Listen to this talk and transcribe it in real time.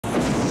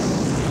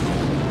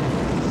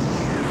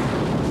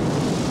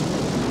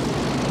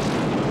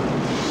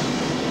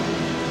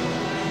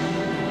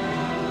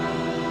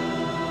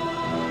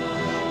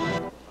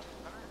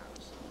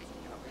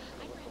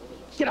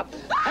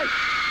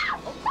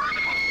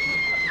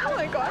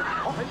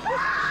God.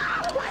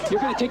 You're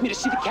gonna take me to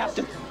see the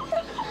captain.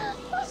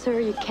 Sir,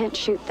 you can't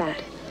shoot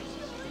that.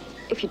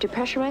 If you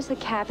depressurize the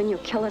cabin, you'll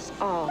kill us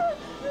all.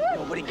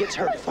 Nobody gets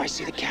hurt if I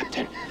see the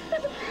captain.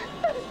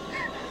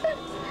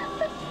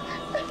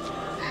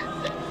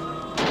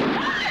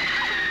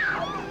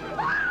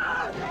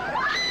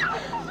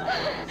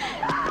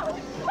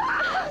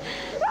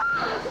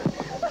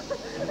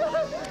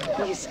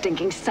 You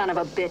stinking son of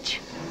a bitch.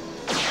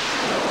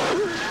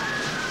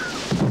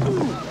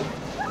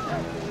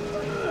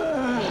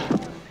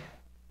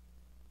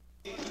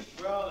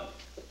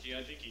 Gee,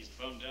 I think he's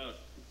bummed out.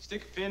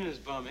 Stick a pin in his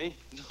bum, eh?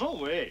 No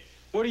way.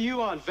 What are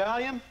you on,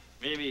 Valium?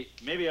 Maybe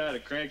I ought to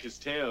crank his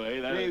tail, eh?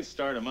 That'll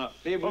start him up.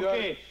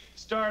 Okay,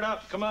 start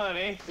up. Come on,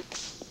 eh?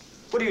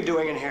 What are you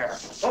doing in here?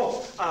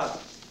 Oh,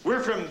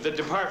 we're from the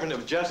Department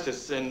of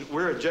Justice, and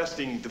we're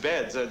adjusting the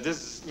beds.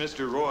 This is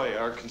Mr. Roy,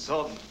 our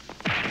consultant.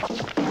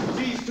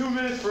 Geez, 2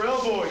 minutes for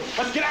elbowing.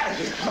 Let's get out of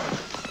here.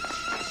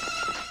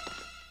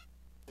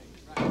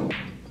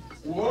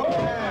 Whoa!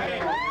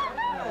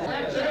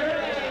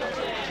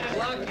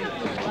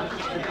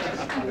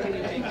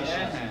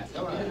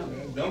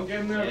 Don't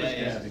get nervous,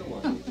 Kathy.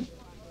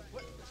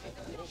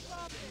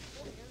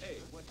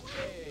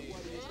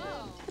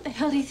 What the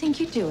hell do you think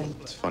you're doing?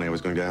 It's funny, I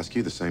was going to ask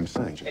you the same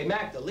thing. Hey,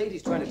 Mac, the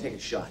lady's trying to take a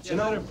shot. You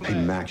know? Hey,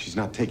 Mac, she's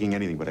not taking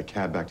anything but a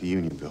cab back to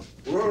Unionville.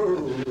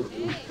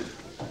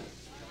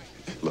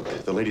 Look,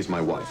 the lady's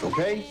my wife,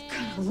 okay?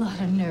 Got a lot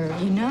of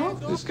nerve, you know?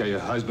 This guy your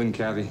husband,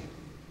 Kathy?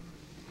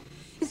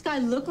 This guy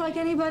look like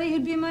anybody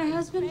who'd be my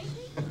husband?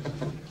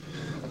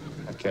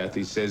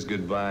 Kathy says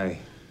goodbye.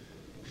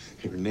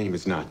 Her name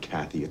is not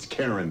Kathy, it's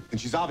Karen.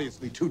 And she's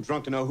obviously too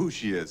drunk to know who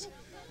she is.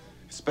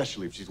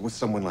 Especially if she's with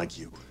someone like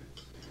you.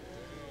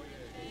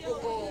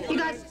 You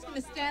guys just gonna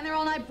stand there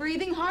all night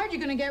breathing hard?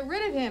 You're gonna get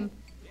rid of him.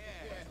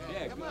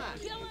 Yeah, come on.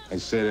 I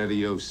said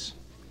adios.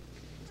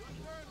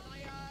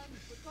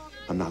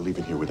 I'm not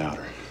leaving here without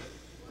her.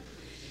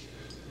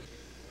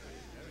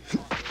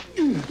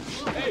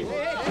 Hey,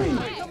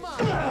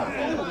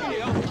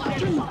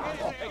 come on.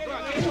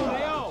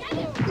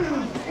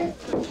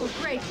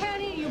 Great,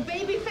 can you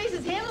baby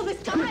faces handle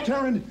this guy?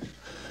 Karen,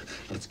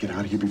 let's get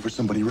out of here before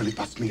somebody really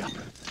busts me up.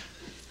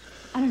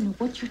 I don't know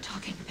what you're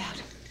talking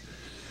about.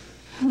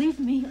 Leave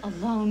me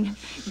alone.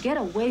 Get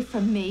away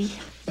from me.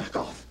 Back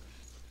off.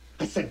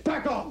 I said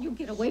back off. You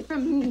get away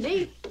from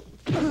me.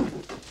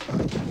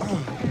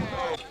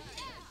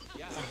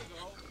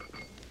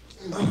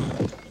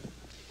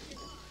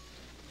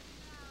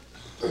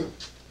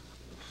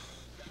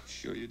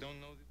 Sure you don't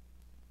know this?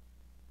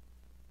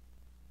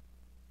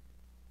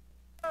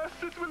 Yes,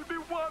 it will be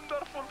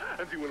wonderful.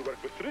 And you will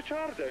work with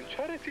Richard and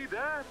Charity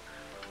there.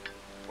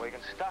 Well, you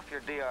can stuff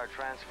your DR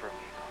transfer.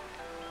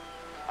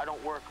 I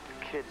don't work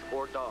with kids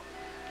or dogs.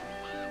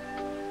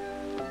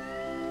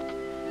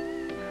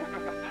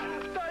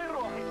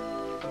 Tyrone!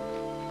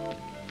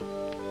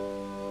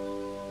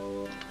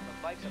 The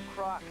bike's a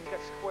crock. It's got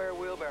square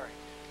wheel bearing.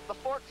 The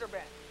forks are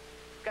bent.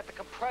 It's got the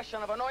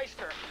compression of an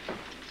oyster.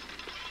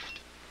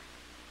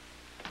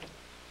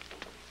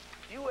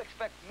 You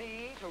expect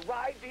me to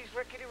ride these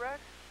rickety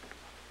wrecks?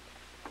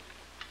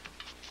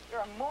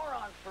 You're a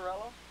moron,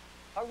 Ferrello.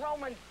 A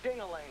Roman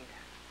ding-a-ling.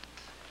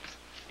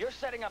 You're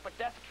setting up a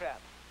death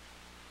trap.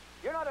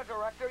 You're not a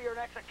director, you're an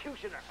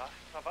executioner.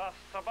 Basta,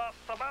 basta,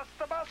 basta,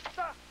 basta,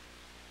 basta!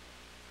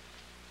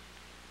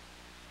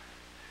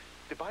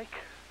 The bike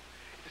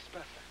is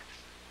perfect.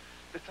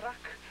 The track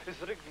is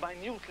rigged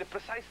minutely,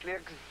 precisely,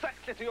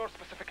 exactly to your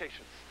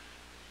specifications.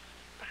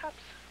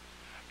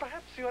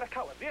 Perhaps you're a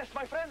coward. Yes,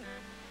 my friend.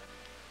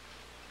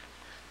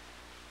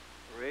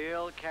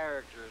 Real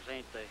characters,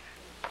 ain't they?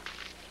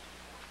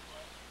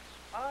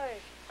 I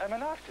am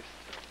an artist.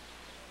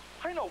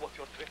 I know what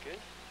your trick is.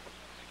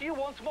 You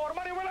want more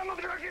money? Well, I'm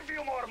not going to give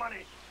you more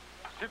money.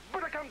 You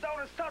better come down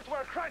and start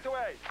work right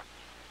away.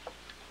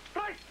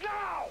 Right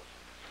now!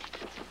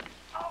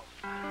 Oh.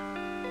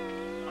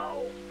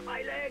 Oh,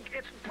 my leg,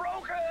 it's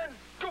broken.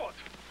 Good.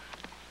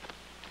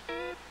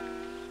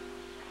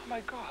 Oh,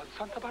 my God,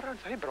 Santa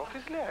Baranza, he broke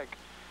his leg.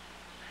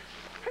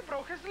 He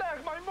broke his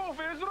leg. My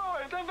movie is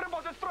ruined.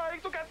 Everybody's trying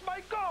to get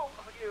my goal.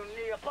 Oh, you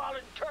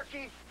Neapolitan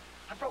turkey.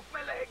 I broke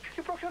my leg.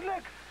 You broke your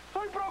leg.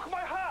 I broke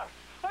my heart.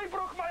 I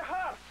broke my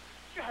heart.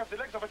 You have the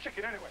legs of a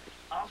chicken anyway.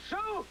 I'll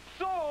sue.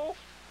 Sue?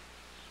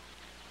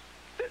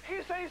 Did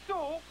he say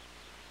sue?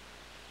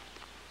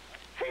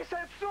 He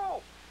said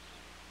sue.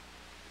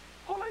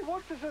 All I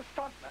want is a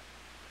stuntman.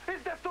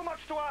 Is that too much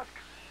to ask?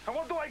 And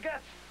what do I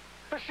get?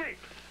 A sheep.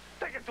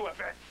 Take it to a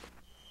vet.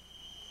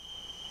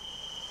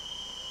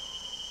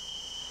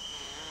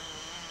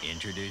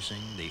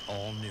 Introducing the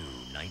all-new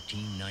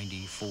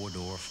 1990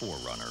 four-door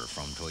 4Runner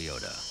from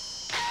Toyota.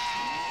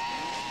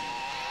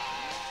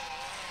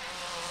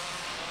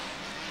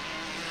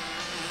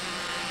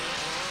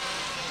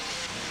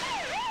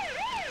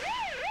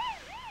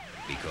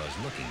 Because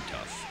looking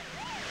tough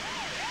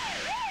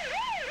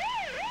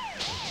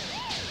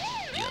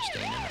just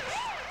ain't enough.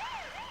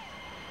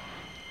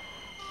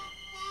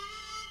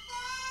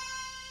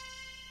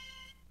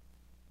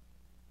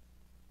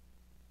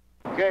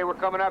 Okay, we're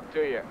coming up to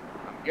you.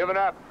 I'm giving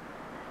up.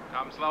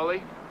 Come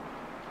slowly.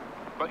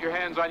 Put your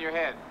hands on your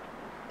head.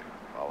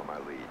 Follow my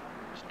lead.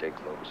 Stay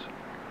close.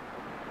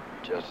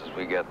 Just as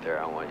we get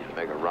there, I want you to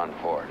make a run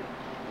for it.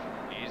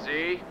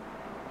 Easy.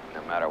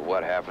 No matter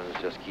what happens,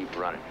 just keep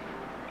running.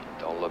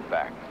 Don't look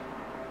back.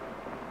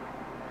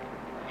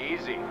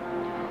 Easy.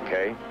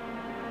 Okay?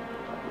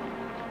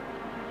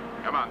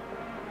 Come on.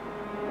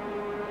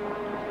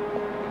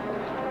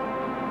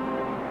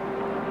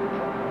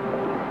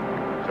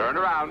 Turn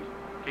around.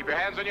 Keep your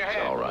hands on your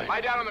head. All right. Lie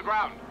down on the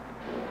ground.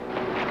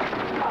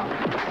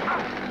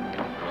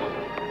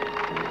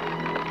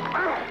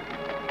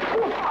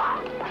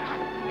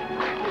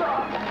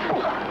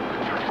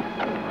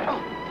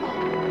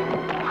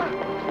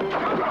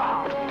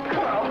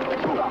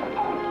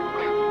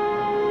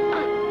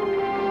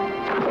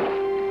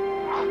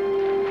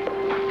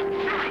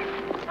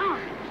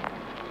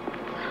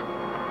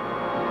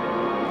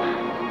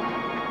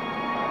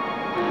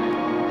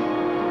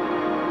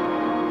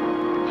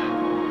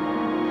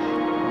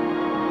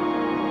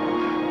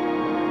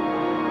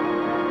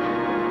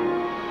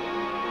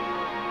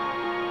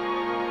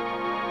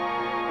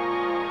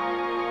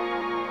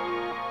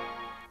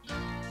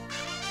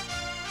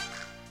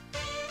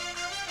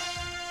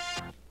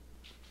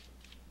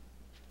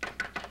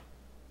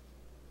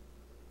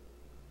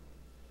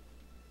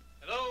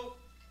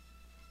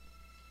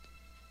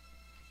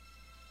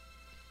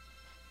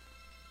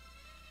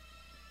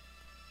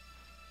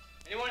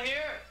 Anyone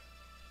here?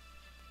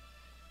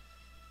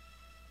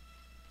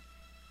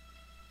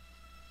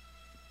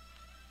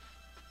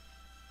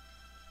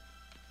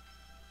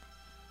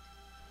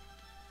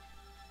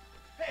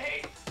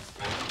 Hey!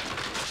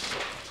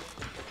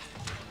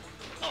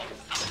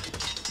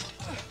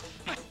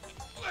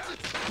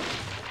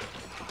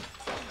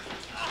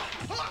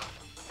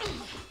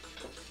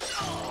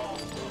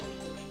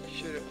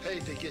 Should have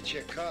paid to get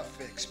your car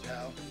fixed,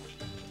 pal.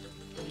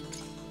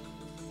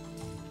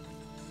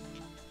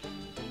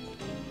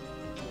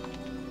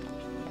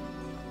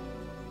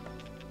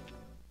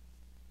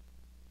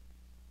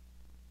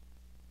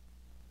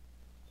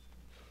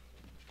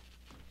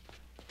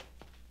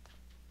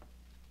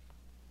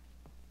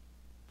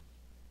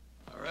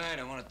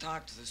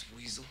 Talk to this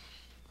weasel.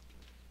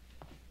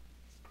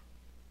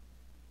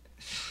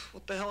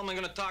 What the hell am I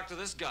gonna talk to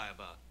this guy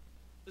about?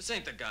 This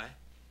ain't the guy.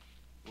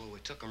 Well, we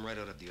took him right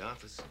out of the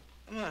office.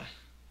 Come on.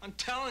 I'm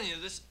telling you,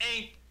 this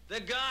ain't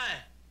the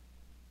guy.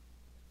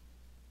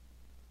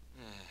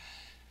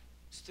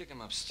 Stick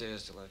him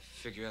upstairs till I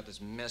figure out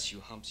this mess you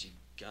humps you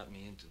got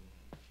me into.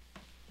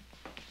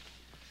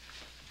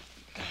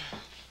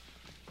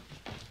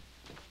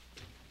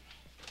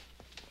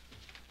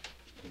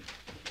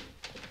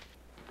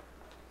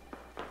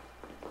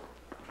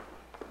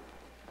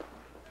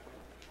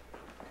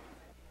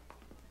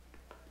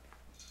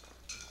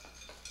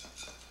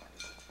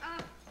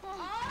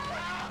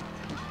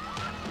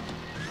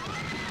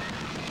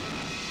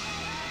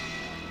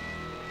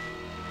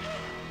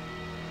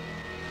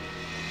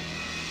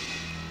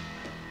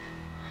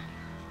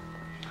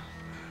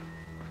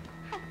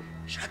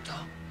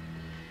 Chateau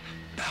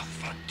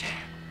Bellefontaine.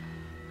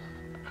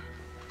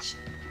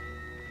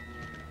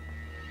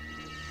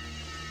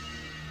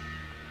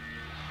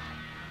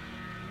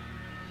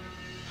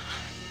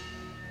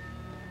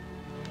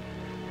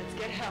 Let's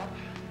get help.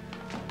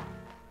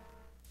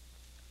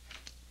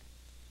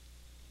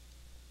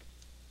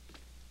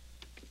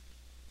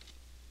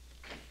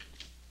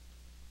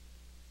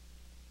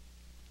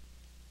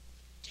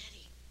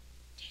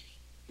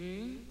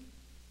 Hmm?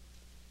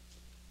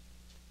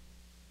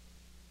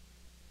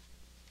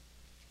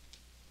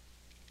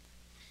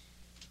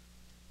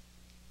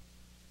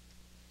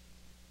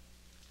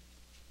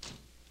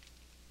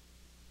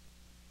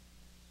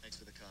 Thanks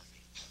for the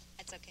coffee.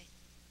 That's okay.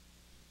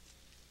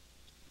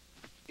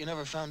 You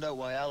never found out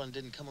why Alan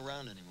didn't come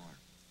around anymore?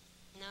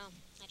 No,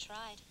 I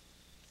tried.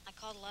 I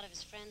called a lot of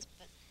his friends,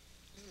 but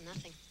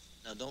nothing.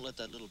 Now, don't let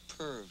that little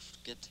perv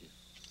get to you.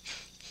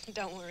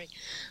 Don't worry.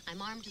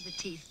 I'm armed to the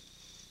teeth.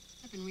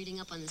 I've been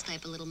reading up on this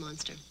type of little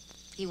monster.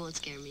 He won't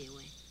scare me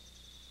away.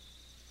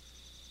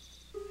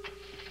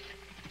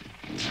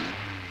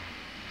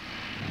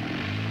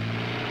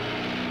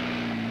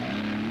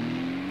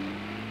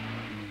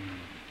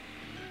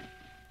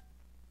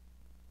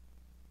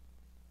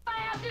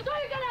 Throw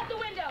your gun out the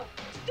window!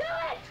 Do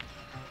it!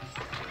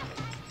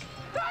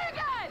 Throw your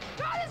gun!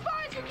 Throw it as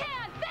far as you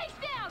can! Face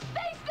down on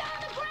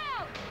the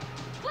ground!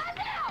 Let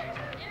out!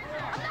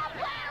 I'm not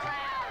playing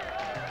around!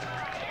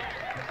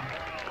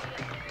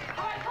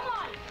 All right,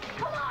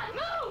 come on,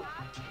 move!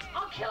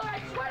 I'll kill her,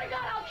 I swear to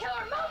God, I'll kill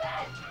her! Move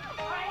it!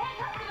 All right,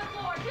 hands up to the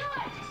floor, do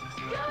it!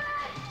 Do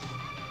it!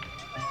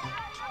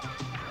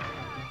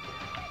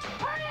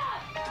 Hurry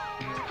up!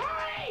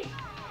 Hurry!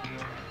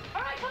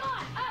 All right, come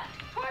on, up,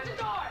 towards the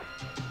door!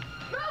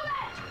 Move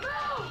it!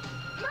 Move!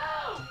 Move!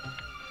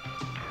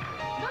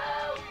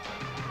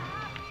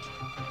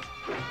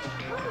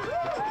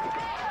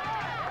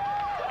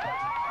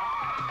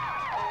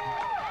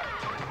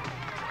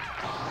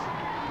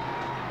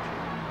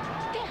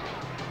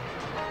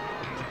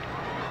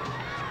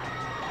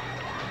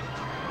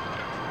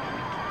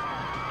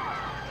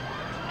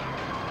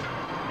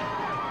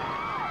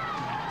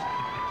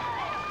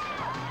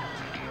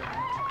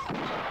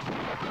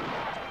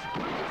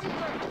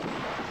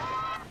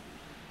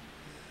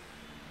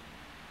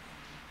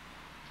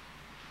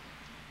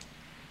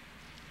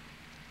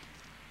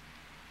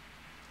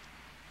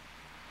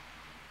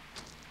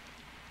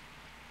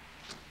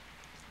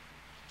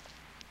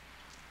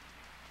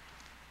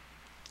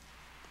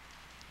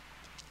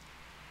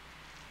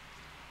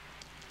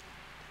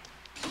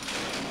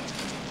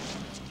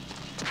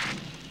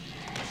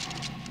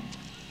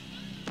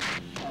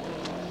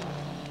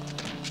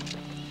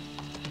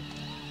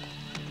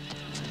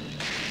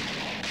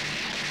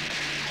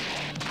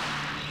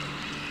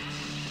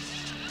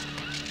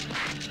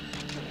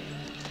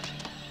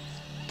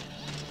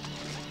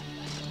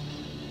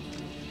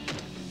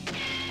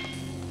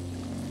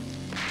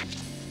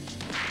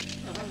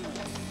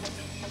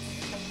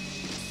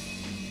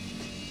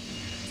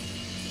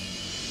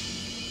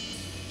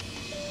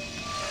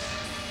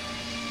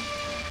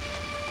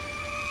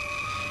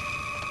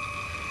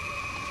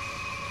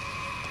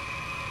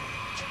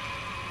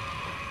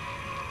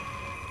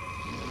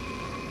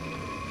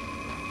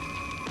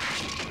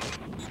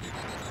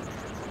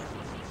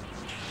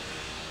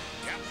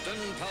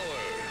 and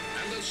power,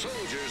 and the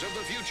soldiers of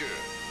the future.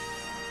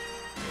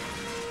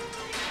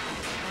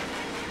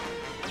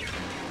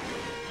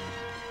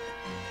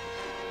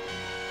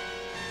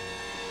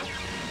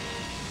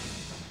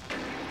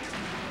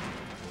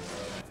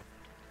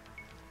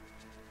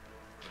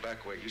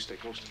 Back way, you stay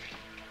close to me.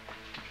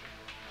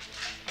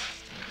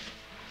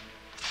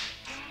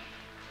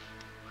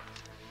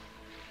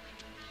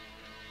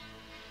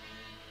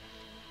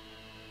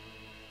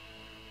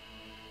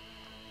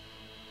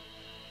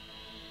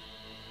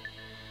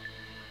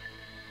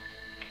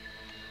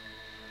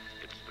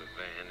 It's the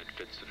van. It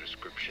fits the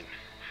description.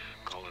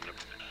 Calling them.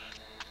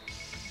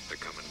 They're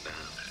coming down.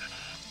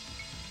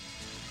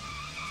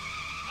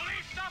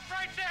 Police, stop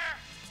right there!